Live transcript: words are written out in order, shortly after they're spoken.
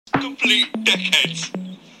Complete dickheads.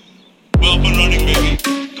 Well been running, baby.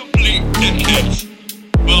 Complete dickheads.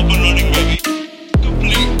 Well been running, baby.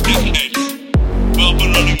 Complete dickheads. Well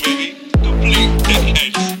been running, baby. Complete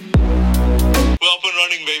dickheads. Well been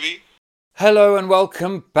running, baby. Hello and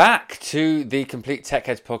welcome back to the Complete Tech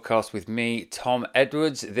Heads podcast with me, Tom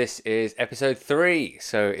Edwards. This is episode 3.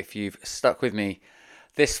 So if you've stuck with me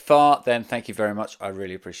this far, then thank you very much. I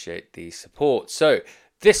really appreciate the support. So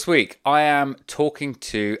this week I am talking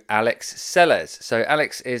to Alex Sellers. So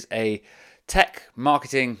Alex is a tech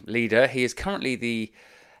marketing leader. He is currently the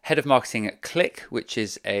head of marketing at Click, which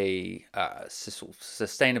is a sort of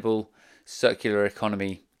sustainable circular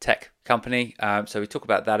economy tech company. So we talk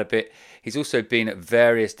about that a bit. He's also been at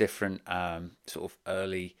various different sort of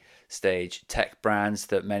early stage tech brands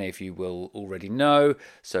that many of you will already know.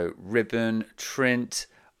 So Ribbon, Trint,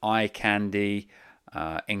 iCandy,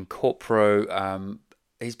 Incorpro.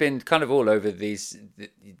 He's been kind of all over the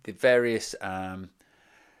various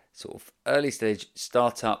sort of early stage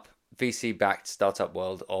startup, VC backed startup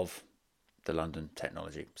world of the London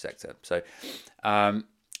technology sector. So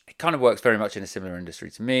it kind of works very much in a similar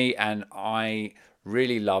industry to me, and I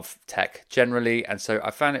really love tech generally, and so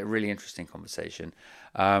I found it a really interesting conversation.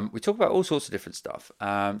 We talk about all sorts of different stuff.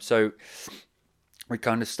 So we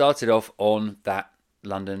kind of started off on that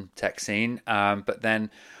London tech scene, but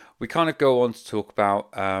then we kind of go on to talk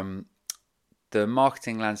about the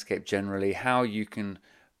marketing landscape generally, how you can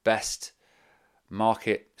best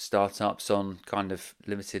market startups on kind of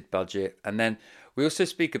limited budget, and then we also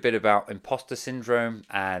speak a bit about imposter syndrome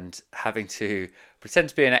and having to pretend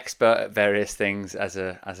to be an expert at various things as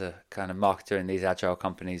a kind of marketer in these agile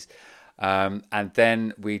companies. And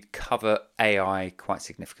then we cover AI quite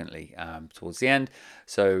significantly towards the end.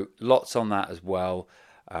 So lots on that as well.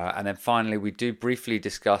 And then finally, we do briefly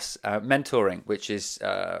discuss mentoring, which is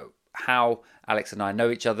how Alex and I know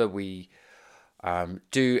each other. We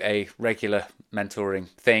do a regular mentoring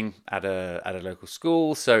thing at a local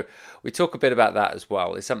school, so we talk a bit about that as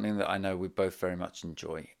well. It's something that I know we both very much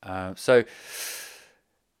enjoy. So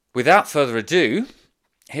without further ado,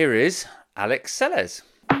 here is Alex Sellers.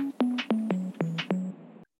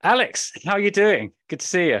 Alex, how are you doing? Good to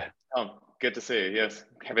see you. Oh, good to see you. Yes,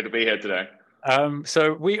 happy to be here today.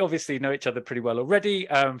 So we obviously know each other pretty well already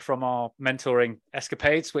from our mentoring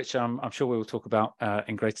escapades, which I'm sure we will talk about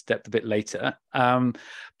in greater depth a bit later.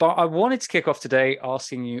 But I wanted to kick off today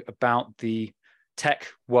asking you about the tech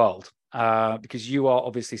world, because you are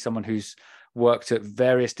obviously someone who's worked at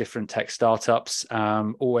various different tech startups,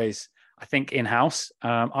 always, I think, in-house.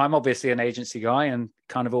 I'm obviously an agency guy and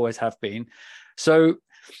kind of always have been. So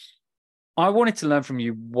I wanted to learn from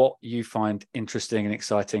you what you find interesting and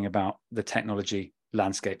exciting about the technology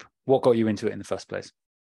landscape. What got you into it in the first place?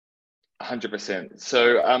 100%.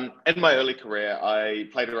 So in my early career, I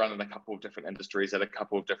played around in a couple of different industries at a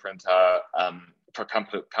couple of different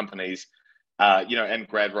companies, and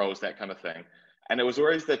grad roles, that kind of thing. And it was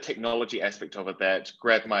always the technology aspect of it that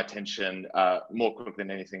grabbed my attention more quickly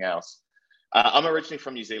than anything else. I'm originally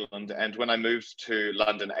from New Zealand, and when I moved to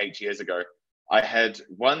London 8 years ago, I had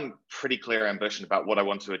one pretty clear ambition about what I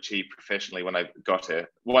wanted to achieve professionally when I got here.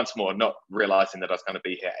 Once more, not realizing that I was going to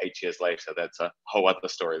be here 8 years later. That's a whole other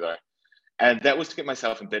story, though. And that was to get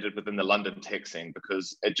myself embedded within the London tech scene,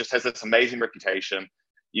 because it just has this amazing reputation.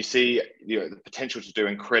 You see, the potential to do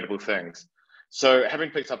incredible things. So having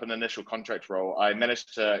picked up an initial contract role, I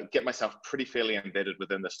managed to get myself pretty fairly embedded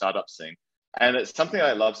within the startup scene. And it's something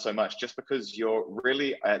I love so much, just because you're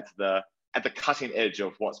really at the cutting edge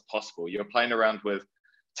of what's possible. You're playing around with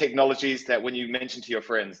technologies that when you mention to your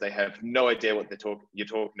friends, they have no idea what you're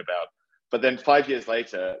talking about. But then 5 years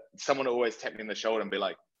later, someone will always tap me on the shoulder and be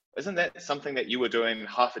like, isn't that something that you were doing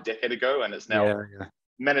half a decade ago? And it's now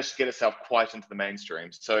managed to get itself quite into the mainstream.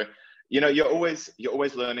 So, you're always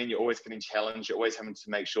learning, you're always getting challenged, you're always having to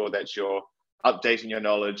make sure that you're updating your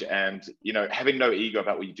knowledge and, having no ego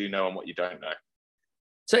about what you do know and what you don't know.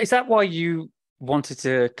 So is that why you wanted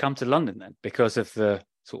to come to London then, because of the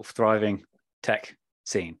sort of thriving tech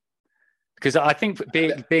scene? Because I think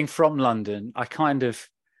being from London, you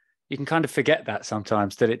can kind of forget that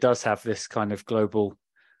sometimes, that it does have this kind of global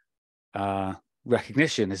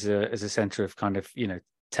recognition as a center of kind of,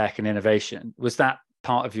 tech and innovation. Was that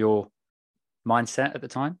part of your mindset at the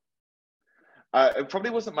time? It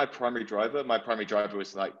probably wasn't my primary driver. My primary driver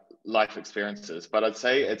was like life experiences, but I'd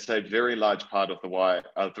say it's a very large part of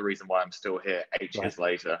the reason why I'm still here 8 years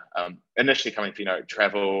later. Initially coming for,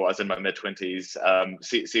 travel, I was in my mid-20s,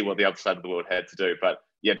 see what the other side of the world had to do. But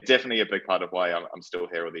yeah, definitely a big part of why I'm still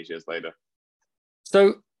here all these years later.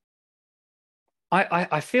 So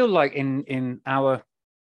I feel like in our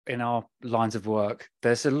in our lines of work,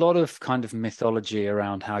 there's a lot of kind of mythology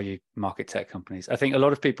around how you market tech companies. I think a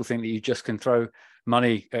lot of people think that you just can throw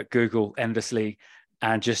money at Google endlessly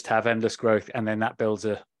and just have endless growth, and then that builds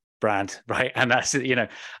a brand, right? And that's, you know,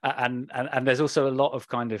 and there's also a lot of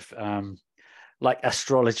kind of like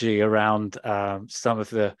astrology around some of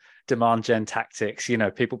the demand gen tactics, you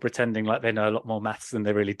know, people pretending like they know a lot more maths than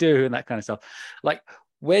they really do and that kind of stuff. Like,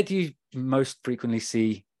 where do you most frequently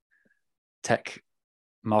see tech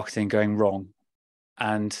marketing going wrong,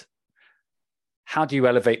 and how do you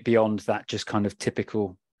elevate beyond that just kind of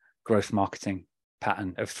typical growth marketing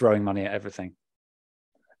pattern of throwing money at everything?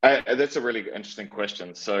 That's a really interesting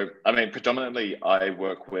question. So, I mean, predominantly I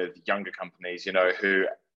work with younger companies, you know, who,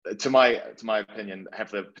 to my opinion, have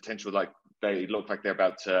the potential, like they look like they're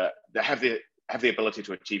about to have the ability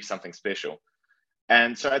to achieve something special.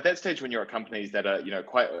 And so, at that stage, when you're at companies that are, you know,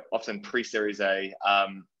 quite often pre-Series A,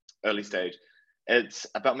 early stage, it's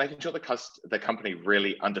about making sure the company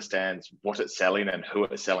really understands what it's selling and who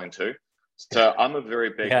it's selling to. So, I'm a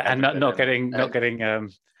very big and not getting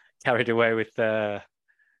carried away with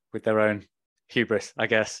their own hubris, I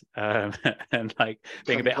guess, and like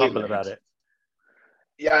being a bit humble about it.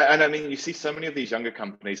 Yeah, and I mean, you see so many of these younger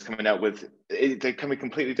companies coming out with, they come in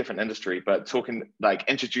completely different industry, but talking, like,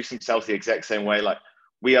 introduce themselves the exact same way, like,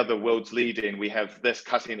 we are the world's leading, we have this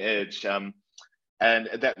cutting edge, and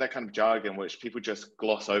that kind of jargon, which people just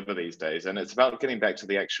gloss over these days. And it's about getting back to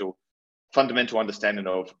the actual fundamental understanding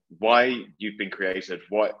of why you've been created,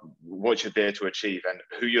 what you're there to achieve, and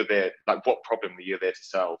who you're there, like what problem that you're there to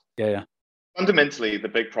solve. Yeah. Fundamentally, the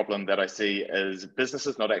big problem that I see is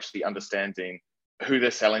businesses not actually understanding who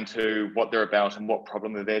they're selling to, what they're about, and what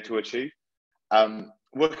problem they're there to achieve.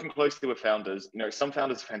 Working closely with founders, you know, some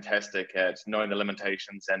founders are fantastic at knowing the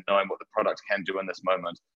limitations and knowing what the product can do in this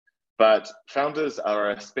moment. But founders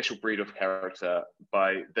are a special breed of character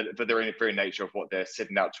by the very, very nature of what they're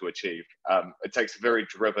setting out to achieve. It takes a very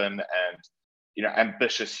driven and, you know,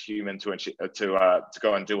 ambitious human to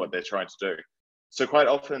go and do what they're trying to do. So quite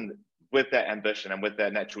often, with that ambition and with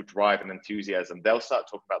their natural drive and enthusiasm, they'll start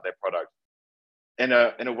talking about their product in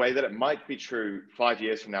a way that it might be true 5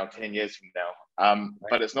 years from now, 10 years from now. Right.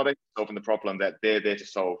 But it's not solving the problem that they're there to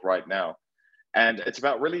solve right now. And it's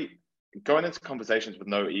about really going into conversations with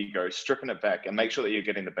no ego, stripping it back, and make sure that you're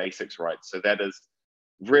getting the basics right. So that is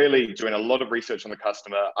really doing a lot of research on the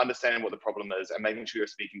customer, understanding what the problem is, and making sure you're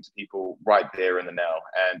speaking to people right there in the now.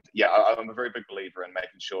 And yeah, I'm a very big believer in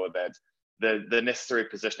making sure that the necessary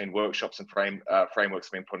positioning workshops and frameworks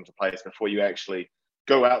have been put into place before you actually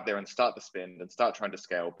go out there and start to spend and start trying to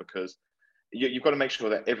scale, because you've got to make sure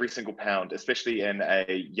that every single pound, especially in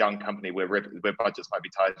a young company where budgets might be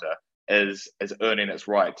tighter, is earning its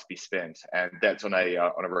right to be spent, and that's on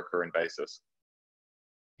a recurring basis.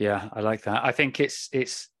 Yeah, I like that. I think it's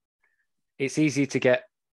easy to get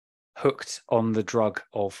hooked on the drug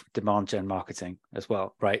of demand gen marketing as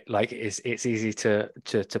well, right? Like it's easy to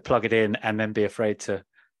plug it in and then be afraid to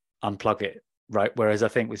unplug it, right? Whereas I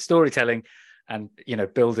think with storytelling and, you know,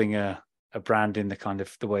 building a brand in the kind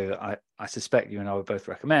of the way that I suspect you and I would both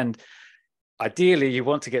recommend, ideally you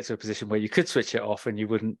want to get to a position where you could switch it off and you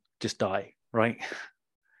wouldn't just die, right?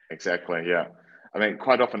 Exactly, yeah. I mean,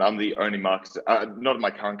 quite often I'm the only marketer, not in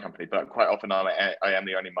my current company, but quite often I am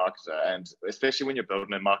the only marketer. And especially when you're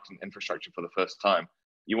building a marketing infrastructure for the first time,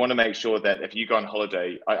 you want to make sure that if you go on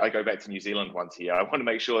holiday, I go back to New Zealand once a year. I want to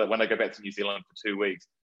make sure that when I go back to New Zealand for 2 weeks,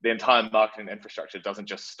 the entire marketing infrastructure doesn't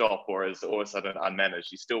just stop or is all of a sudden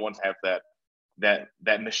unmanaged. You still want to have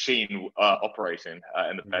that machine operating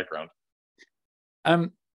in the background.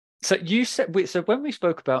 So you said, so when we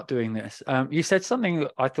spoke about doing this, you said something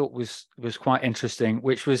that I thought was quite interesting,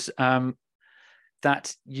 which was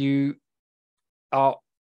that you are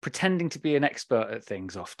pretending to be an expert at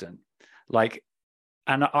things often,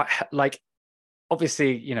 and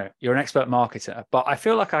obviously, you know, you're an expert marketer, but I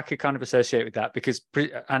feel like I could kind of associate with that because,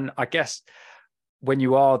 and I guess when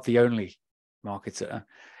you are the only marketer,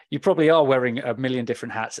 you probably are wearing a million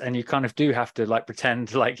different hats, and you kind of do have to like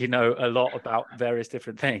pretend like you know a lot about various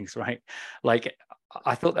different things, right? Like,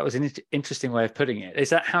 I thought that was an interesting way of putting it. Is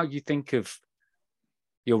that how you think of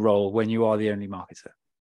your role when you are the only marketer?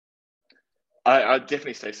 I'd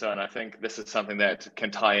definitely say so, and I think this is something that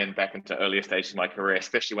can tie in back into earlier stages of my career,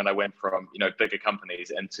 especially when I went from, you know, bigger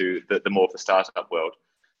companies into the more of the startup world.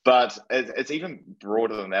 But it's even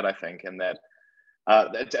broader than that, I think, in that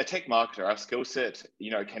a tech marketer, our skill set,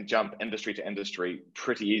 you know, can jump industry to industry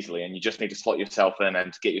pretty easily, and you just need to slot yourself in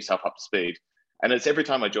and get yourself up to speed. And it's every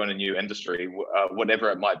time I join a new industry,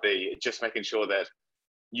 whatever it might be, just making sure that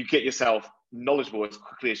you get yourself knowledgeable as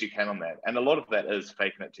quickly as you can on that. And a lot of that is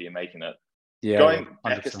faking it till you're making it. Yeah, Going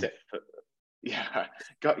back a 100%. step, yeah,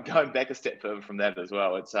 going back a step further from that as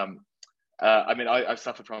well. I mean, I've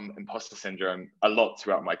suffered from imposter syndrome a lot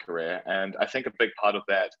throughout my career, and I think a big part of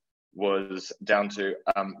that was down to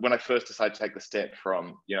when I first decided to take the step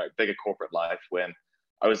from bigger corporate life, when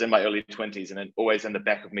I was in my early 20s and always in the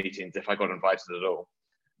back of meetings if I got invited at all.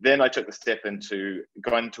 Then I took the step into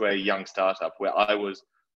going to a young startup where I was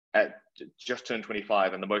at just turned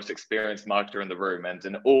 25 and the most experienced marketer in the room, and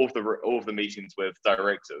in all of the meetings with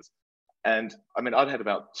directors. And I mean, I'd had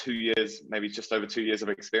about 2 years, maybe just over 2 years of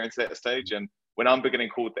experience at that stage. And when I'm beginning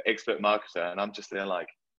called the expert marketer, and I'm just there like,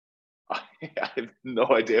 I have no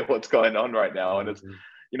idea what's going on right now. And it's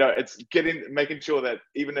making sure that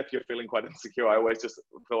even if you're feeling quite insecure, I always just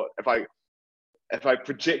thought if I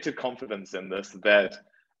projected confidence in this, that,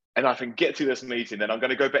 and I can get to this meeting, then I'm going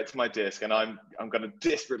to go back to my desk and I'm going to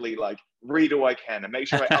desperately like read all I can and make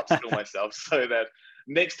sure I upskill myself so that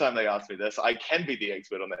next time they ask me this, I can be the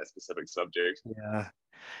expert on that specific subject.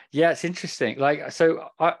 Yeah, it's interesting. Like, so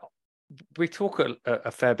we talk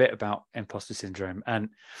a fair bit about imposter syndrome, and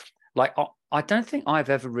like I don't think I've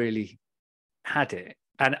ever really had it,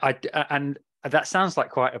 and that sounds like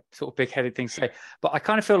quite a sort of big-headed thing to say, but I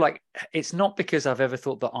kind of feel like it's not because I've ever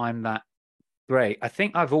thought that I'm that great. I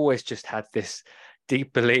think I've always just had this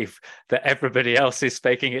deep belief that everybody else is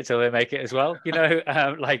faking it till they make it as well.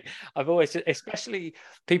 Like I've always, especially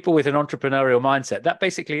people with an entrepreneurial mindset, that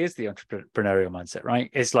basically is the entrepreneurial mindset, right?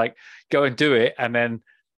 It's like go and do it and then,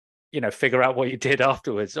 figure out what you did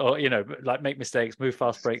afterwards, or, like make mistakes, move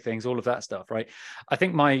fast, break things, all of that stuff, right? I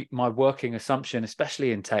think my working assumption,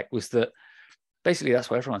 especially in tech, was that basically that's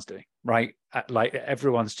what everyone's doing, right? Like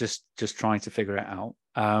everyone's just trying to figure it out.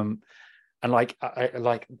 And like, I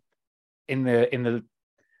like in the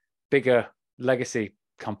bigger legacy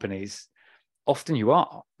companies, often you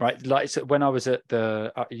are, right? Like, so when I was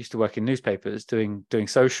I used to work in newspapers doing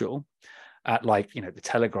social at like, the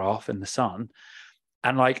Telegraph and the Sun,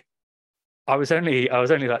 and like I was only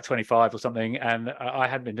like 25 or something, and I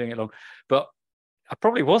hadn't been doing it long, but I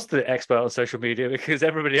probably was the expert on social media because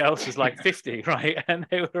everybody else was like 50, right? And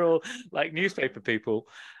they were all like newspaper people.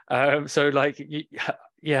 So like,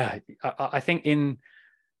 yeah, I think in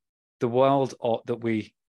the world that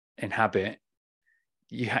we inhabit,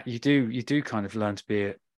 you do kind of learn to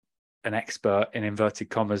be an expert in inverted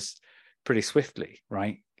commas pretty swiftly,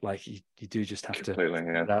 right? Like you do just have to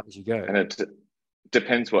figure it out as you go. And it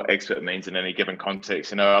depends what expert means in any given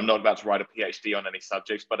context. I'm not about to write a PhD on any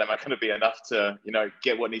subjects, but am I going to be enough to,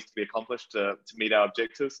 get what needs to be accomplished to meet our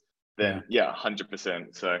objectives? Then yeah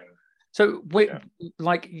 100%. So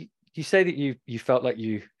like you say that you felt like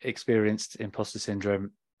you experienced imposter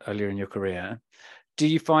syndrome earlier in your career. Do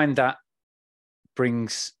you find that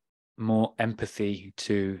brings more empathy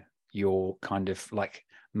to your kind of like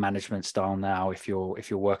management style now if you're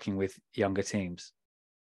working with younger teams?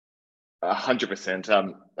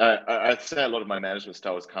 100%. I'd say a lot of my management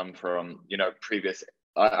style has come from, previous.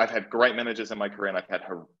 I've had great managers in my career, and I've had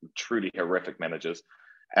truly horrific managers.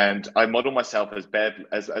 And I model myself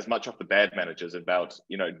as much off the bad managers about,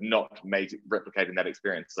 not replicating that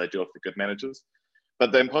experience as I do off the good managers.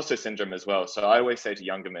 But the imposter syndrome as well. So I always say to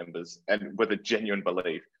younger members, and with a genuine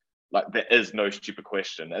belief, like there is no stupid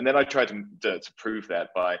question. And then I try to prove that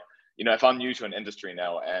by, if I'm new to an industry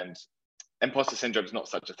now, and imposter syndrome is not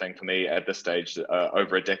such a thing for me at this stage,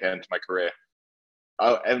 over a decade into my career.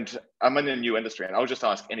 And I'm in a new industry, and I'll just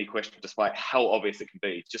ask any question, despite how obvious it can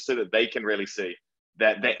be, just so that they can really see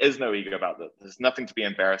that there is no ego about this. There's nothing to be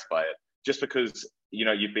embarrassed by it. Just because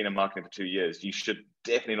you've been in marketing for 2 years, you should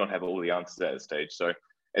definitely not have all the answers at this stage. So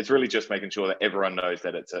it's really just making sure that everyone knows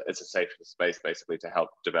that it's a safe space, basically, to help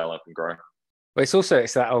develop and grow. Well,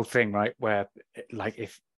 it's that old thing, right, where like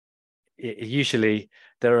if usually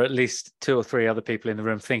there are at least 2 or 3 other people in the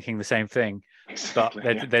room thinking the same thing, exactly,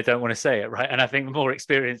 but they don't want to say it, right? And I think the more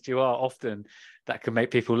experienced you are, often that can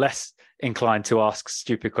make people less inclined to ask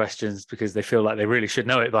stupid questions because they feel like they really should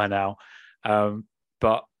know it by now.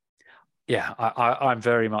 But yeah, I'm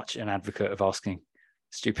very much an advocate of asking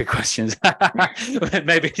stupid questions.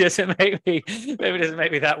 maybe it doesn't make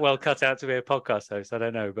me that well cut out to be a podcast host. I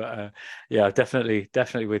don't know, but yeah, definitely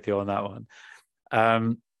with you on that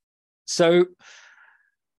one. So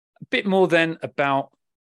a bit more then about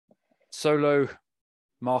solo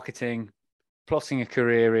marketing, plotting a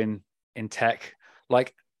career in tech.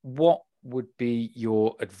 Like, what would be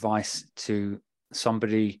your advice to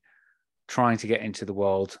somebody trying to get into the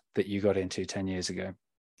world that you got into 10 years ago?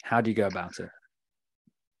 How do you go about it?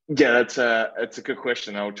 Yeah, it's a good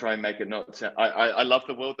question. I'll try and make it not. I love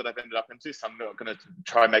the world that I've ended up into, so I'm not going to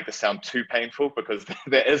try and make this sound too painful because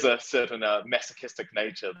there is a certain masochistic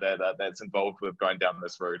nature that's involved with going down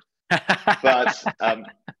this road. But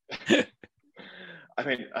I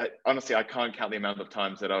mean, honestly, I can't count the amount of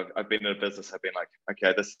times that I've been in a business. I've been like,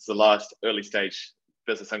 okay, this is the last early stage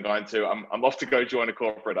business I'm going to. I'm off to go join a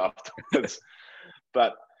corporate afterwards.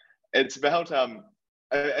 But it's about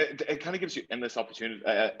it kind of gives you endless opportunities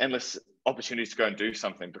to go and do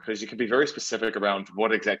something, because you can be very specific around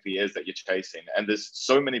what exactly is that you're chasing. And there's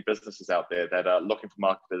so many businesses out there that are looking for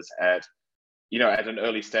marketers at an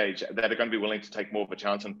early stage that are going to be willing to take more of a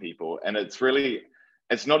chance on people. And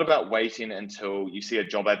it's not about waiting until you see a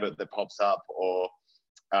job advert that pops up, or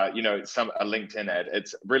a LinkedIn ad.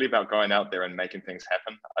 It's really about going out there and making things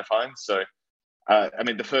happen, I find. So I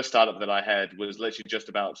mean, the first startup that I had was literally just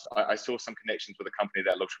about, I saw some connections with a company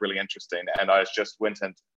that looked really interesting, and I just went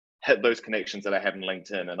and hit those connections that I had in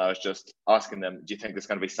LinkedIn, and I was just asking them, do you think there's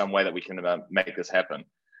going to be some way that we can make this happen?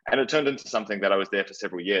 And it turned into something that I was there for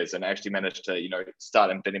several years and actually managed to,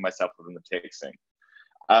 start embedding myself within the tech scene.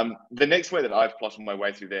 The next way that I've plotted my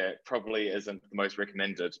way through there probably isn't the most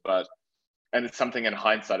recommended, and it's something in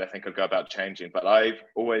hindsight I think I'd go about changing. But I've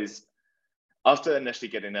always, after initially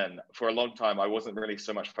getting in, for a long time, I wasn't really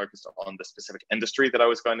so much focused on the specific industry that I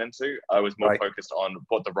was going into. I was more focused on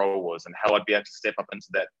what the role was and how I'd be able to step up into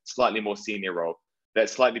that slightly more senior role, that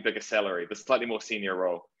slightly bigger salary, the slightly more senior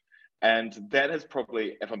role. And that has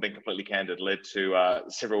probably, if I'm being completely candid, led to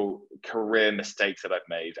several career mistakes that I've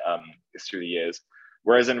made through the years.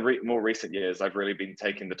 Whereas in more recent years, I've really been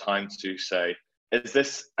taking the time to say, is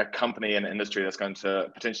this a company and industry that's going to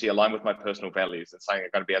potentially align with my personal values and something I'm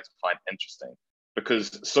going to be able to find interesting?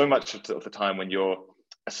 Because so much of the time when you're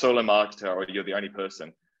a solo marketer or you're the only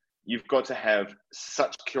person, you've got to have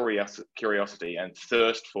such curiosity and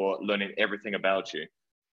thirst for learning everything about you.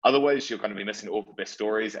 Otherwise, you're going to be missing all the best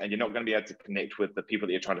stories, and you're not going to be able to connect with the people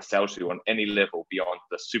that you're trying to sell to on any level beyond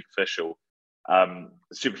the superficial the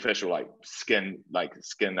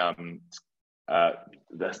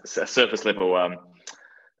surface level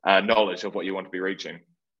knowledge of what you want to be reaching.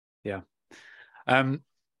 Yeah.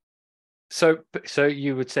 So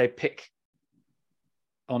you would say pick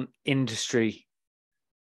on industry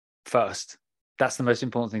first. That's the most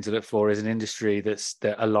important thing to look for, is an industry that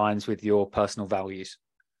aligns with your personal values.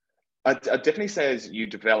 I definitely say as you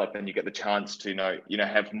develop and you get the chance to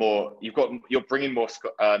have more, you're bringing more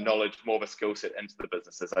knowledge, more of a skill set into the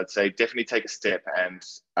businesses. I'd say definitely take a step, and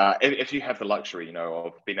if you have the luxury,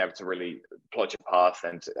 of being able to really plot your path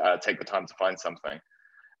and take the time to find something.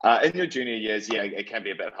 In your junior years, yeah, it can be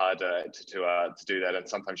a bit harder to do that, and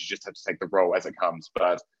sometimes you just have to take the role as it comes.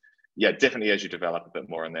 But yeah, definitely as you develop a bit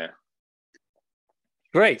more in there.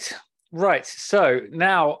 Great, right. So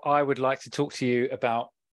now I would like to talk to you about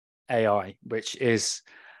AI, which is,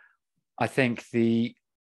 I think, the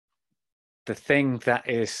thing that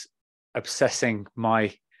is obsessing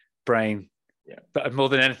my brain, but more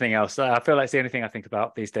than anything else. I feel like it's the only thing I think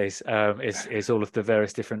about these days, is all of the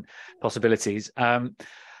various different possibilities.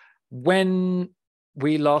 When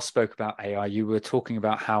we last spoke about AI, you were talking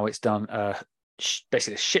about how it's done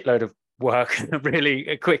basically a shitload of work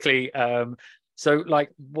really quickly. So,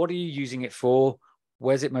 like, what are you using it for?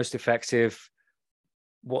 Where's it most effective?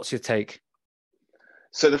 What's your take?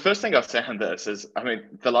 So the first thing I'll say on this is, I mean,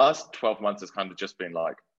 the last 12 months has kind of just been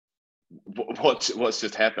like, what's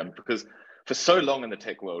just happened? Because for so long in the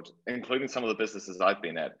tech world, including some of the businesses I've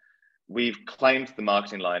been at, we've claimed the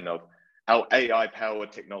marketing line of our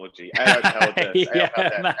AI-powered technology, AI-powered this,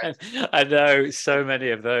 AI-powered that. I know so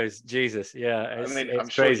many of those. Jesus, yeah. I mean, I'm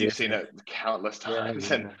sure you've seen it countless times.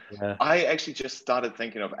 Yeah. I actually just started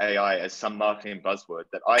thinking of AI as some marketing buzzword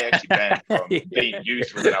that I actually banned from being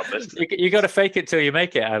used within our business. You got to fake it till you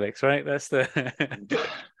make it, Alex, right? That's the...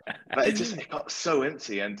 But it got so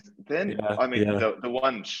empty. And then, the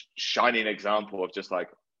one shining example of just like,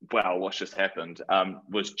 wow, what's just happened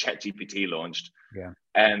was ChatGPT launched. Yeah.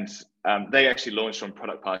 And they actually launched on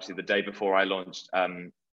Product Party the day before I launched,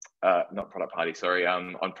 not Product Party, sorry,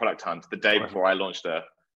 on Product Hunt, the day before I launched a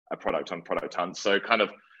product on Product Hunt. So kind of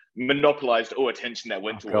monopolized all attention that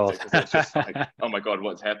went towards it, because it's just like, oh my God,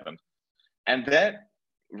 what's happened? And that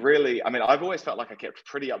really, I mean, I've always felt like I kept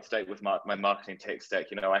pretty up to date with my marketing tech stack.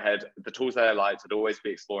 I had the tools that I liked. I'd always be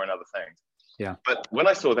exploring other things. Yeah. But when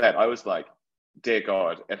I saw that, I was like, dear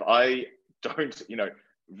God, if I don't,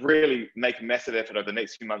 really make a massive effort over the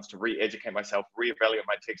next few months to re-educate myself, reevaluate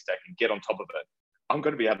my tech stack, and get on top of it, I'm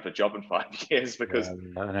going to be out of a job in 5 years. Because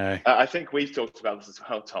I think we've talked about this as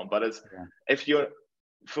well, Tom. But if you're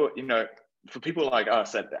for people like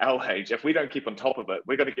us at our age, if we don't keep on top of it,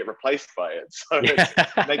 we're going to get replaced by it. So Yeah.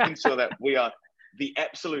 it's making sure that we are the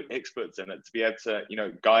absolute experts in it to be able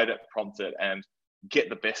to, guide it, prompt it, and get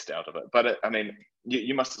the best out of it. But I mean,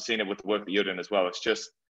 you must have seen it with the work that you're doing as well. It's just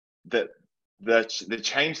that the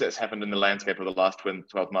change that's happened in the landscape of the last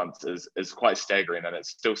 12 months is quite staggering, and it's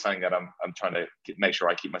still something that I'm trying to make sure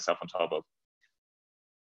I keep myself on top of.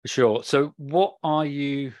 Sure. So what are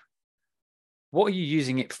you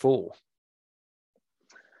using it for?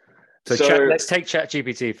 So let's take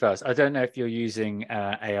ChatGPT first. I don't know if you're using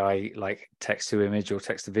AI like text to image or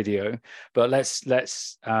text to video, but let's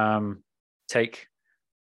take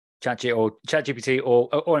ChatGPT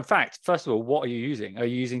or in fact, first of all, what are you using? Are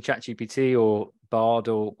you using ChatGPT or Bard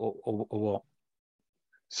or what?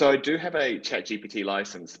 So I do have a ChatGPT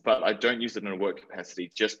license, but I don't use it in a work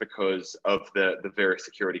capacity just because of the various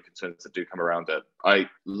security concerns that do come around it. I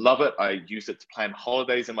love it. I use it to plan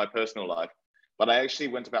holidays in my personal life, but I actually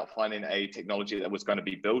went about finding a technology that was going to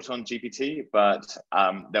be built on GPT, but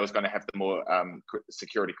that was going to have the more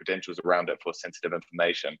security credentials around it for sensitive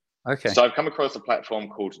information. Okay. So I've come across a platform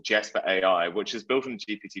called Jasper AI, which is built on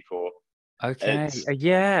GPT-4. Okay.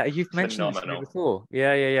 Yeah, you've mentioned this to me Phenomenal. before.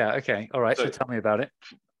 Yeah. Okay. All right. So tell me about it.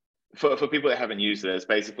 For people that haven't used it, it's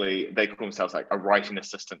basically, they call themselves like a writing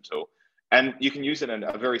assistant tool. And you can use it in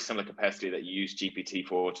a very similar capacity that you use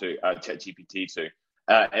GPT-4 to ChatGPT to.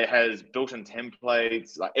 It has built-in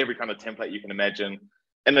templates, like every kind of template you can imagine.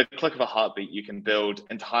 In the click of a heartbeat, you can build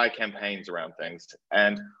entire campaigns around things.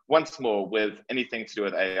 And once more, with anything to do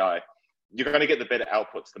with AI, you're going to get the better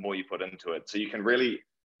outputs the more you put into it. So you can really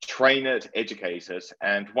train it, educate it,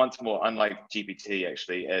 and once more, unlike GPT,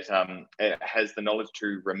 actually, it has the knowledge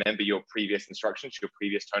to remember your previous instructions, your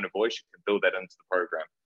previous tone of voice. You can build that into the program.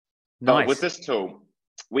 Nice. But with this tool,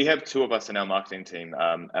 we have two of us in our marketing team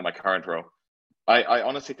at my current role. I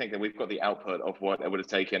honestly think that we've got the output of what it would have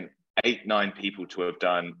taken 8-9 people to have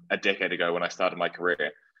done a decade ago when I started my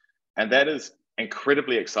career. And that is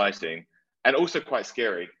incredibly exciting and also quite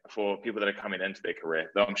scary for people that are coming into their career.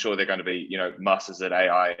 Though I'm sure they're going to be, masters at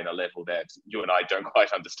AI in a level that you and I don't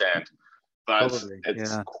quite understand. But Probably,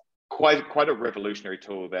 it's yeah. quite a revolutionary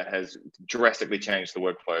tool that has drastically changed the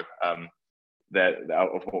workflow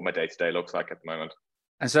of what my day-to-day looks like at the moment.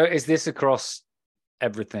 And so is this across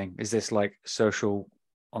everything? Is this like social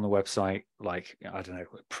on the website, like, I don't know,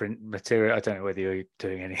 print material? I don't know whether you're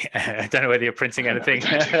doing any, I don't know whether you're printing anything.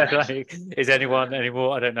 Like, is anyone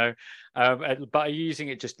anymore? I don't know. But are you using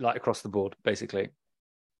it just like across the board, basically?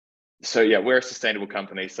 So yeah, we're a sustainable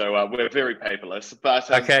company, so we're very paperless, but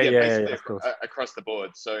basically across the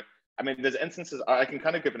board. So I mean, there's instances, I can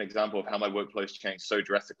kind of give an example of how my workflow's changed so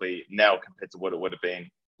drastically now compared to what it would have been,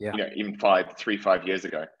 even 5 years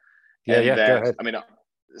ago. Go ahead. I mean,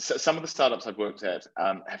 so some of the startups I've worked at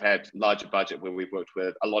have had larger budget where we've worked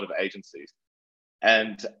with a lot of agencies.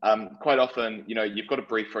 And quite often, you've got a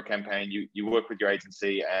brief for a campaign, you work with your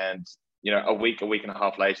agency, and a week and a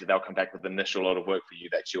half later, they'll come back with an initial lot of work for you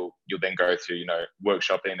that you'll then go through,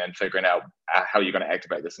 workshopping and figuring out how you're going to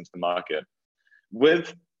activate this into the market.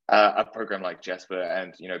 With a program like Jasper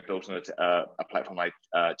and built on a platform like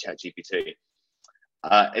ChatGPT,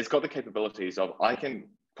 it's got the capabilities of, I can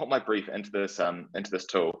put my brief into this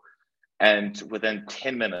tool, and within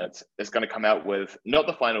 10 minutes, it's going to come out with not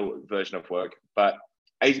the final version of work, but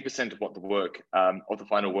 80% of what the work of the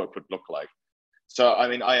final work would look like. So, I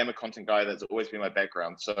mean, I am a content guy. That's always been my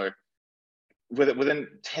background. So within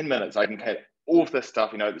 10 minutes, I can get all of this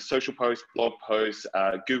stuff, the social posts, blog posts,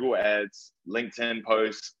 Google ads, LinkedIn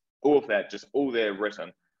posts, all of that, just all there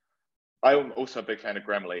written. I'm also a big fan of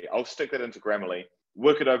Grammarly. I'll stick that into Grammarly,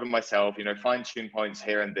 work it over myself, fine tune points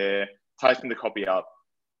here and there, tighten the copy up.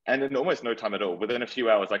 And in almost no time at all, within a few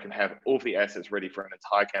hours, I can have all of the assets ready for an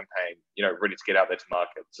entire campaign, ready to get out there to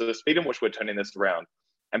market. So the speed in which we're turning this around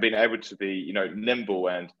and being able to be, nimble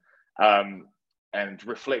and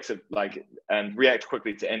reflexive, and react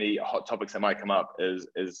quickly to any hot topics that might come up is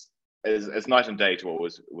night and day to what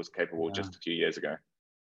was capable just a few years ago.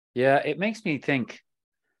 Yeah, it makes me think,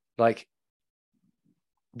 like,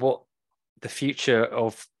 what the future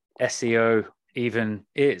of SEO even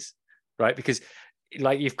is, right? Because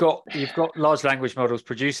like you've got large language models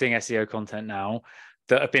producing SEO content now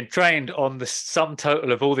that have been trained on the sum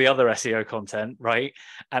total of all the other SEO content, right?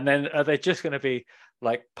 And then are they just going to be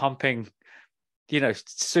like pumping,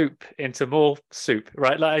 soup into more soup,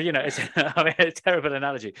 right? Like, it's I mean, it's a terrible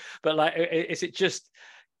analogy, but like, is it just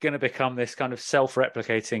going to become this kind of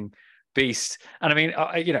self-replicating beast? And I mean,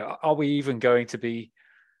 are we even going to be,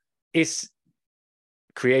 is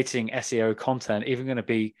creating SEO content even going to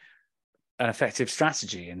be an effective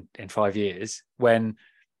strategy in 5 years when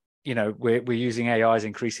we're using AIs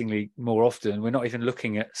increasingly more often. We're not even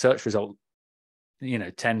looking at search result,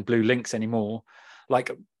 10 blue links anymore.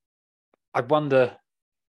 Like, I wonder,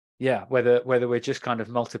 whether we're just kind of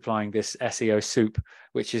multiplying this SEO soup,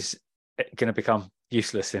 which is going to become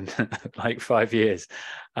useless in like 5 years.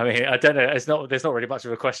 I mean, I don't know. There's not really much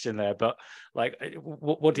of a question there, but like,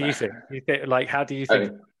 what do you think? Like, how do you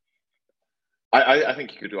think? I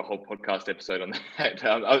think you could do a whole podcast episode on that.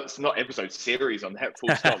 It's not episode, series on that,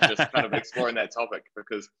 full stop, just kind of exploring that topic,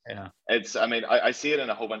 because it's, I mean, I see it in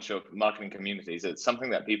a whole bunch of marketing communities. It's something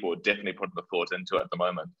that people are definitely putting the thought into at the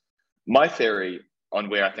moment. My theory on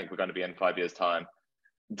where I think we're going to be in 5 years' time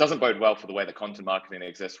doesn't bode well for the way that content marketing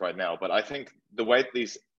exists right now. But I think the way that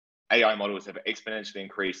these AI models have exponentially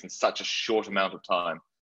increased in such a short amount of time,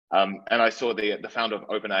 and I saw the founder of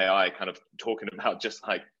OpenAI kind of talking about just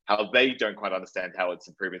like how they don't quite understand how it's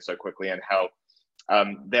improving so quickly, and how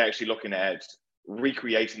they're actually looking at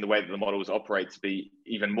recreating the way that the models operate to be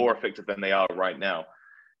even more effective than they are right now.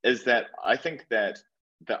 Is that I think that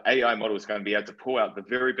the AI model is going to be able to pull out the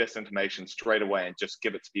very best information straight away and just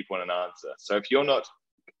give it to people in an answer. So if you're not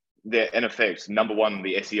there, in effect, number one in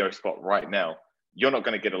the SEO spot right now, you're not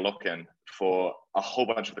going to get a look in for a whole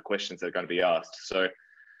bunch of the questions that are going to be asked. So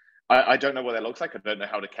I don't know what that looks like. I don't know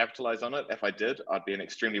how to capitalize on it. If I did, I'd be an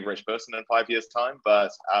extremely rich person in 5 years' time.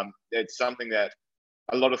 But it's something that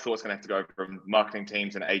a lot of thought's going to have to go from marketing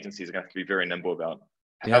teams, and agencies are going to have to be very nimble about.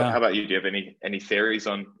 How about you? Do you have any theories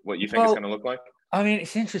on what you think it's going to look like? I mean,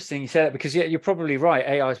 it's interesting you say that, because you're probably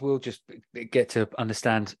right. AIs will just get to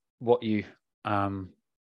understand what you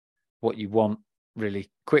want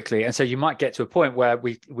really quickly, and so you might get to a point where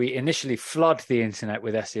we initially flood the internet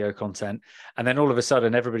with SEO content, and then all of a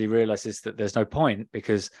sudden everybody realizes that there's no point,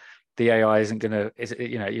 because the AI isn't going to,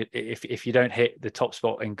 if you don't hit the top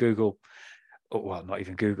spot in Google, well, not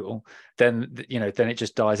even Google, then it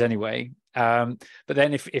just dies anyway. But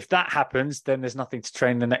then if that happens, then there's nothing to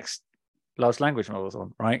train the next large language models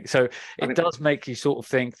on, right? So it does make you sort of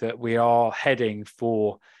think that we are heading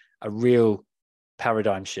for a real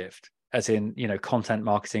paradigm shift, as in, content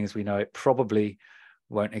marketing as we know it probably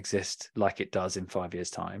won't exist like it does in 5 years'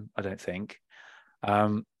 time, I don't think.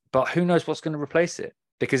 But who knows what's going to replace it?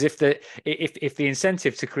 Because if the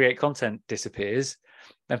incentive to create content disappears,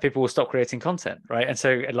 then people will stop creating content, right? And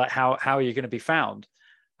so, like, how are you going to be found?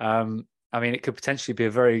 I mean, it could potentially be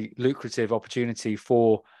a very lucrative opportunity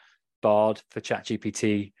for Bard, for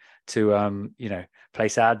ChatGPT to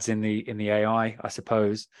place ads in the AI, I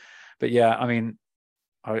suppose. But yeah, I mean,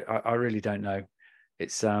 I really don't know.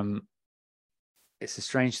 It's a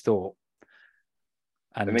strange thought.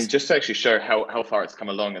 And I mean, just to actually show how far it's come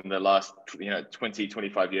along in the last 20,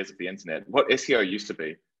 25 years of the internet, what SEO used to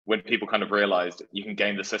be, when people kind of realized you can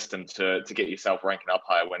game the system to get yourself ranking up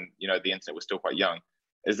higher when the internet was still quite young,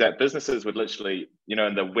 is that businesses would literally,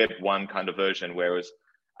 in the Web 1 kind of version, where it was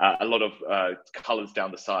a lot of colors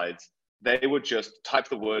down the sides, they would just type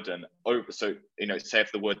the word in over. So, say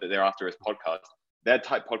if the word that they're after is podcast, they'd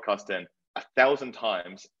type podcast in 1,000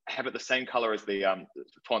 times, have it the same color as the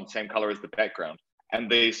font, same color as the background. And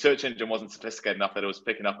the search engine wasn't sophisticated enough that it was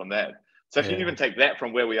picking up on that. So if you even take that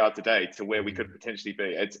from where we are today to where we could potentially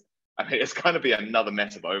be, it's going to be another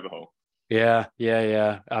massive overhaul. Yeah.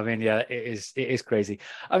 I mean, it is crazy.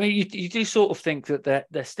 I mean, you do sort of think that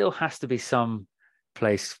there still has to be some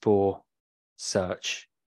place for search,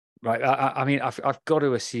 right? I mean, I've got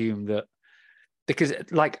to assume that, because,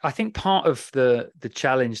 like, I think part of the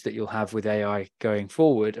challenge that you'll have with AI going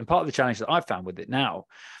forward, and part of the challenge that I've found with it now,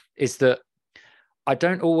 is that I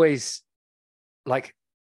don't always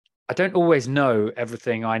know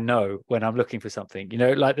everything I know when I'm looking for something.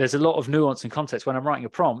 Like, there's a lot of nuance and context when I'm writing a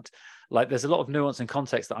prompt. Like, there's a lot of nuance and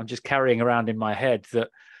context that I'm just carrying around in my head that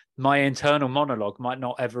my internal monologue might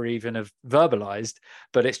not ever even have verbalized,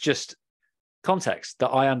 but it's just context that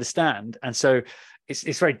I understand. And so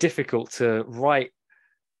it's very difficult to write.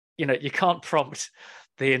 You can't prompt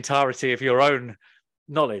the entirety of your own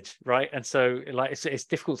knowledge, right? And so, like, it's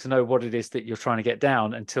difficult to know what it is that you're trying to get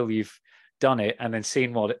down until you've done it and then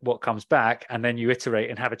seen what comes back, and then you iterate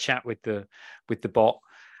and have a chat with the bot.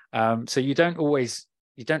 So you don't always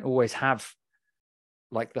have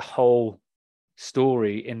like the whole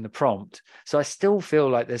story in the prompt. So I still feel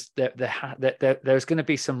like there's going to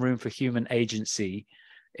be some room for human agency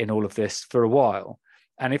in all of this for a while.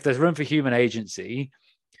 And if there's room for human agency,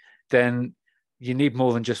 then you need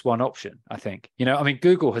more than just one option, I think. I mean,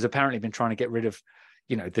 Google has apparently been trying to get rid of,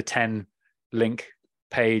 the 10 link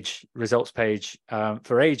page, results page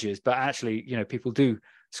for ages, but actually, people do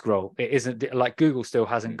scroll. It isn't like Google still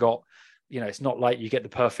hasn't got, it's not like you get the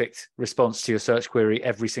perfect response to your search query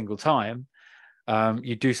every single time.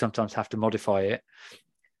 You do sometimes have to modify it.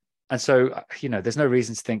 And so, there's no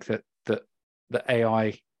reason to think that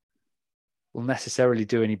AI will necessarily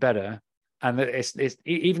do any better. And that it's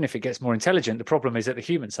even if it gets more intelligent, the problem is at the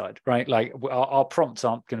human side, right? Like our prompts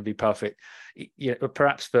aren't going to be perfect.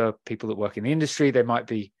 Perhaps for people that work in the industry, they might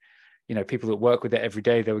be, people that work with it every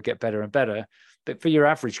day, they would get better and better. But for your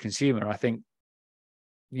average consumer, I think,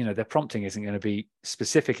 their prompting isn't going to be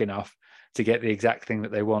specific enough to get the exact thing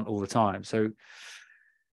that they want all the time. So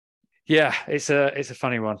yeah, it's a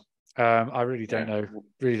funny one. I really don't know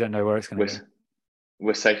where it's going to go.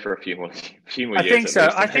 We're safe for a few more years. I think so.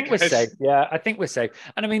 I think we're safe. Yeah, I think we're safe.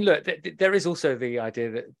 And I mean, look, there is also the idea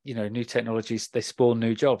that, new technologies, they spawn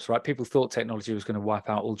new jobs, right? People thought technology was going to wipe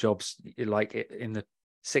out all jobs like in the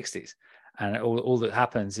 60s. And all that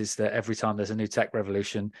happens is that every time there's a new tech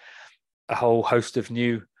revolution, a whole host of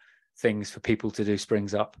new things for people to do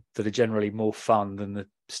springs up that are generally more fun than the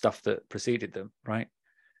stuff that preceded them, right?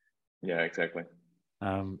 Yeah, exactly.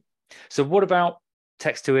 So what about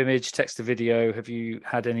text to image, text to video? Have you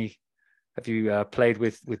played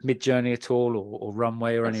with Midjourney at all, or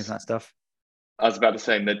Runway or any of that stuff? I was about to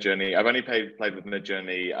say Midjourney. I've only played with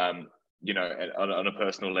Midjourney, on a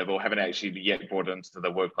personal level. Haven't actually yet brought it into the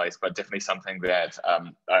workplace, but definitely something that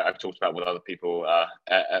I've talked about with other people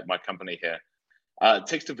at my company here.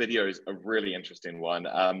 Text to video is a really interesting one.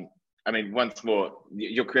 I mean, once more,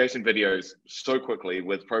 you're creating videos so quickly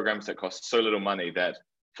with programs that cost so little money that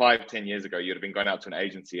 5-10 years ago, you'd have been going out to an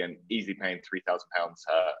agency and easily paying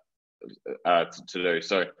 £3,000 to do.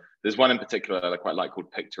 So there's one in particular that I quite like called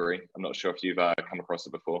Pictory. I'm not sure if you've come across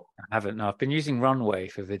it before. I haven't. No, I've been using Runway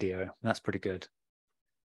for video. That's pretty good.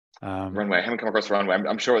 Runway. I haven't come across Runway.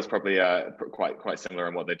 I'm sure it's probably quite similar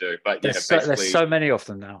in what they do. But there's so many of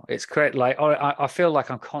them now. It's great. Like I feel like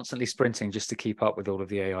I'm constantly sprinting just to keep up with all of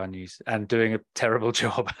the AI news and doing a terrible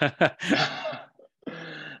job.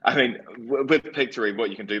 I mean, with Pictory, what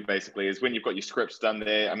you can do basically is when you've got your scripts done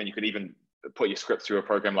there, I mean, you could even put your script through a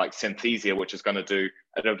program like Synthesia, which is going to do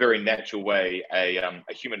in a very natural way a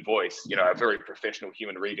human voice, a very professional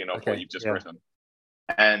human reading of what you've just written.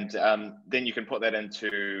 And then you can put that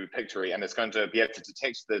into Pictory, and it's going to be able to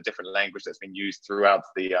detect the different language that's been used throughout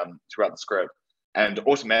the script, and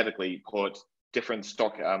automatically put different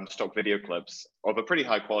stock video clips of a pretty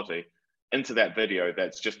high quality into that video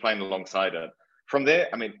that's just playing alongside it. From there,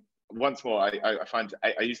 I mean, once more, I find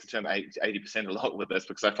I use the term 80% a lot with this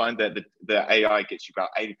because I find that the AI gets you about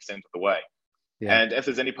 80% of the way. Yeah. And if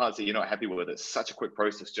there's any parts that you're not happy with, it's such a quick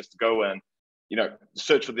process just to go in,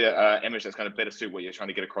 search for the image that's going to better suit what you're trying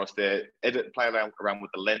to get across there, play around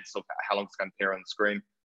with the length of how long it's going to appear on the screen,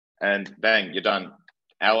 and bang, you're done.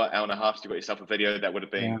 Hour and a half, so you got yourself a video that would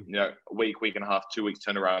have been, a week and a half, 2 weeks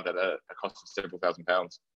turnaround at a cost of several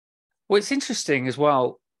 £1,000s. Well, it's interesting as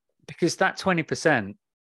well, because that 20%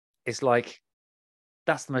 is like,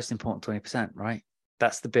 that's the most important 20%, right?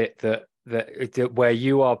 That's the bit that where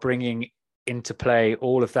you are bringing into play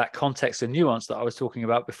all of that context and nuance that I was talking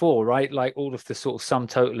about before, right? Like all of the sort of sum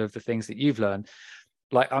total of the things that you've learned.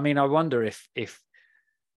 Like, I mean, I wonder if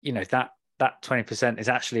that 20% is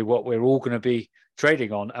actually what we're all going to be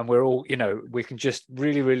trading on, and we're all, we can just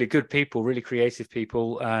really, really good people, really creative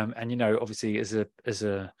people, and obviously as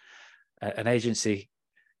an agency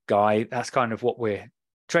guy, that's kind of what we're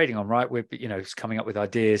trading on, right? We're coming up with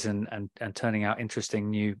ideas and turning out interesting,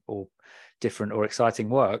 new or different or exciting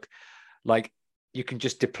work. Like you can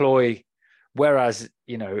just deploy, whereas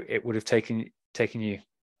it would have taken you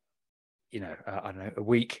I don't know, a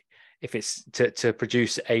week if it's to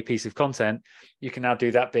produce a piece of content. You can now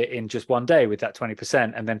do that bit in just one day with that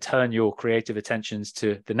 20%, and then turn your creative attentions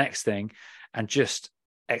to the next thing and just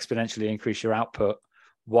exponentially increase your output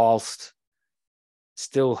whilst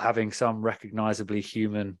still having some recognizably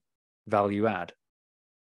human value add.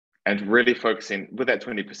 And really focusing with that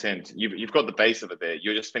 20%, you've got the base of it there.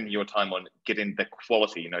 You're just spending your time on getting the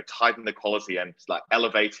quality, tightening the quality and like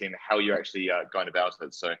elevating how you're actually going about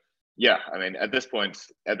it. So yeah, I mean, at this point,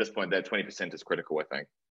 that 20% is critical, I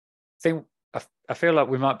think. I feel like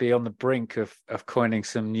we might be on the brink of coining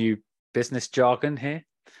some new business jargon here,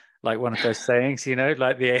 like one of those sayings,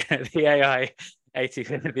 like the AI 80,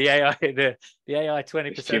 the AI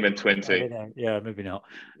 20%, human 20. Yeah, maybe not.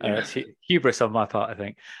 It's hubris on my part, I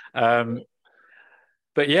think.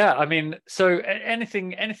 But yeah, I mean, so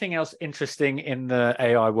anything else interesting in the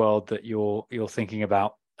AI world that you're thinking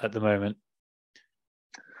about at the moment?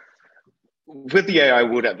 With the AI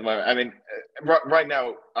world at the moment, I mean, right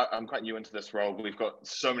now, I'm quite new into this role. We've got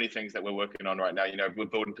so many things that we're working on right now. We're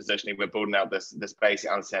building positioning, we're building out this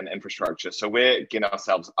basic understand infrastructure. So we're getting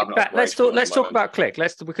ourselves up. Let's talk about Click.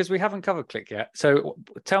 Because we haven't covered Click yet. So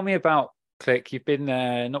tell me about Click. You've been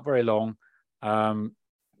there not very long.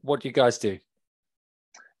 What do you guys do?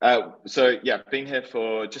 So yeah, been here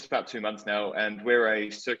for just about 2 months now, and we're a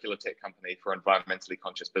circular tech company for environmentally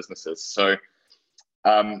conscious businesses. So,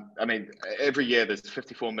 I mean, every year there's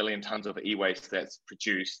 54 million tons of e-waste that's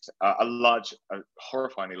produced, a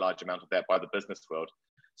horrifyingly large amount of that by the business world.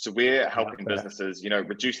 So we're helping businesses,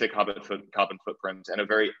 reduce their carbon footprint in a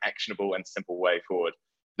very actionable and simple way forward.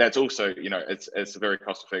 That's also, it's very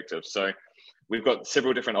cost effective. So we've got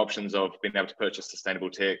several different options of being able to purchase sustainable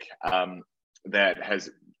tech that has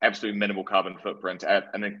absolutely minimal carbon footprint at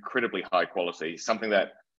an incredibly high quality, something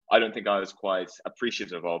that I don't think I was quite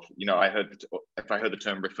appreciative of. If I heard the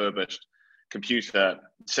term refurbished computer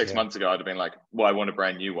 6 months ago, I'd have been like, well, I want a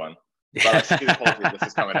brand new one. But I see the quality that this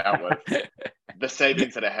is coming out with, the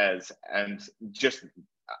savings that it has, and just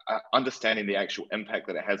understanding the actual impact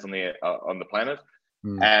that it has on the planet.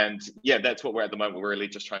 And yeah, that's what we're at the moment. We're really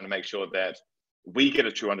just trying to make sure that we get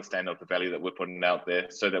a true understanding of the value that we're putting out there,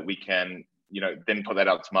 so that we can, then put that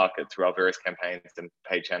out to market through our various campaigns and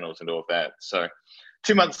paid channels and all of that. So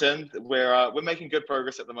 2 months in, we're making good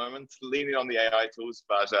progress at the moment, leaning on the AI tools,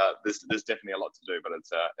 but there's definitely a lot to do. But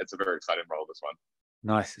it's a very exciting role, this one.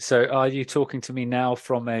 Nice. So are you talking to me now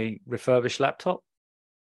from a refurbished laptop?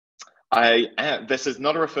 I am. This is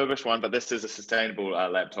not a refurbished one, but this is a sustainable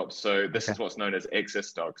laptop. So this is what's known as excess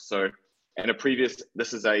stock. So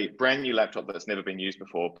this is a brand new laptop that's never been used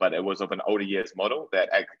before, but it was of an older years model that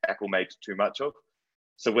Apple made too much of.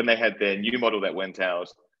 So when they had their new model that went out,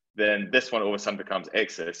 then this one all of a sudden becomes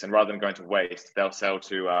excess. And rather than going to waste, they'll sell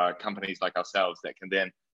to companies like ourselves that can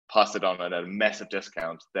then pass it on at a massive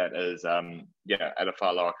discount that is, at a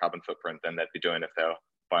far lower carbon footprint than they'd be doing if they're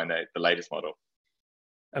buying the latest model.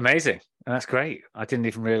 Amazing. That's great. I didn't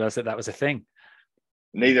even realize that was a thing.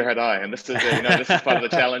 Neither had I. And this is, this is part of the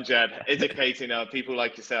challenge at educating people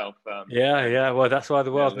like yourself. Yeah. Well, that's why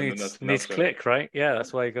the world needs Click, right? Yeah,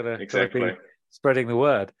 that's why you got to be spreading the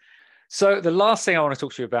word. So the last thing I want to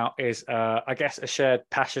talk to you about is, I guess, a shared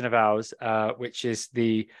passion of ours, which is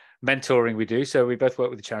the mentoring we do. So we both work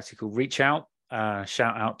with a charity called Reach Out.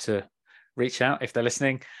 Shout out to Reach Out if they're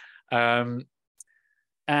listening. And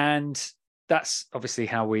that's obviously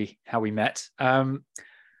how we met.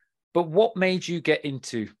 But what made you get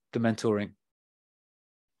into the mentoring?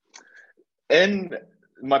 In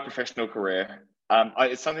my professional career,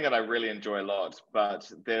 it's something that I really enjoy a lot. But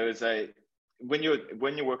there is when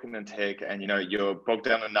you're working in tech and you're bogged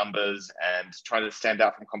down in numbers and trying to stand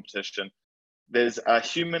out from competition, there's a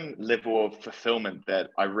human level of fulfillment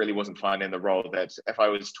that I really wasn't finding in the role. That if I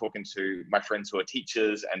was talking to my friends who are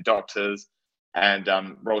teachers and doctors and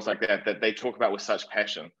roles like that they talk about with such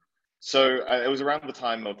passion. So it was around the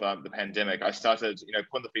time of the pandemic, I started,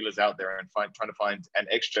 putting the feelers out there and trying to find an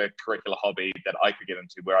extracurricular hobby that I could get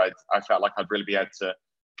into, where I felt like I'd really be able to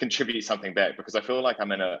contribute something back, because I feel like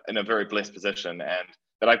I'm in a very blessed position and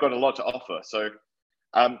that I've got a lot to offer. So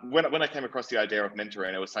when I came across the idea of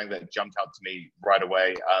mentoring, it was something that jumped out to me right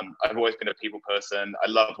away. I've always been a people person. I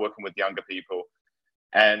love working with younger people.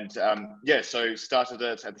 And so started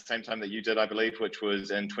it at the same time that you did, I believe, which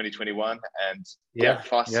was in 2021. And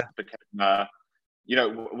fast became,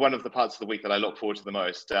 one of the parts of the week that I look forward to the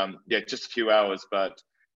most. Just a few hours, but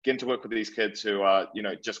getting to work with these kids who are,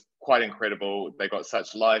 just quite incredible. They got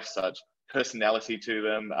such life, such personality to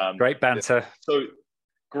them. Great banter. So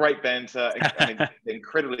great banter. I mean, they're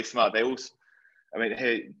incredibly smart. They all,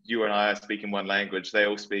 here you and I are speaking one language. They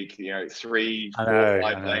all speak, 3, 4,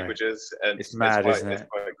 5 languages. And it's mad, isn't it? It's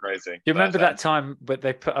quite crazy. Do you remember that time where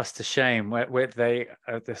they put us to shame? Where they,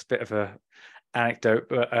 this bit of a anecdote,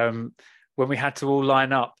 but when we had to all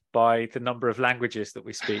line up by the number of languages that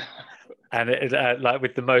we speak, and it like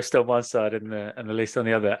with the most on one side and the least on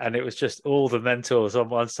the other, and it was just all the mentors on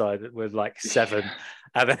one side with like 7.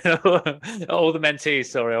 And then all the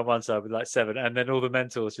mentees, on one side with like 7, and then all the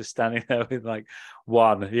mentors just standing there with like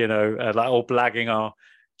 1, like all blagging our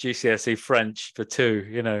GCSE French for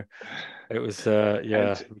 2, It was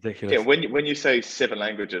ridiculous. Yeah, when you say 7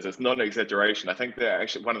 languages, it's not an exaggeration. I think that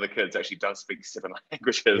actually one of the kids actually does speak 7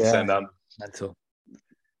 languages. Yeah, and mental,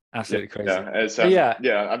 absolutely crazy.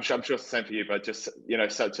 I'm sure it's the same for you, but just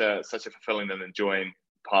such a fulfilling and enjoying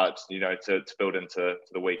part, to build into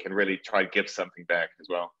the week and really try to give something back as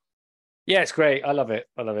well. Yeah, it's great. I love it.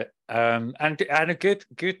 And a good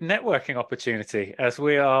networking opportunity, as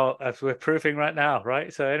we're proving right now,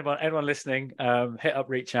 right? So anyone listening, hit up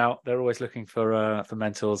Reach Out. They're always looking for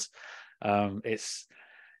mentors. It's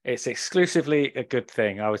exclusively a good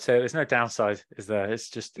thing. I would say there's no downside, is there?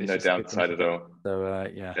 It's no downside at all. So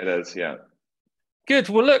it is. Yeah. Good.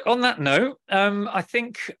 Well, look, on that note, I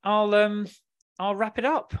think I'll wrap it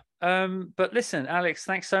up. But listen, Alex,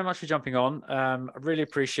 thanks so much for jumping on. I really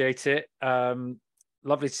appreciate it.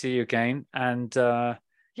 Lovely to see you again. And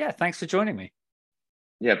yeah, thanks for joining me.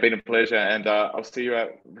 Yeah, been a pleasure. And I'll see you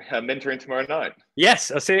at mentoring tomorrow night.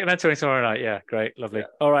 Yes, I'll see you at mentoring tomorrow night. Yeah, great. Lovely. Yeah.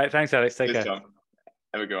 All right. Thanks, Alex. Take care. John.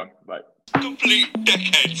 Have a good one. Bye. Complete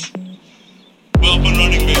dickheads.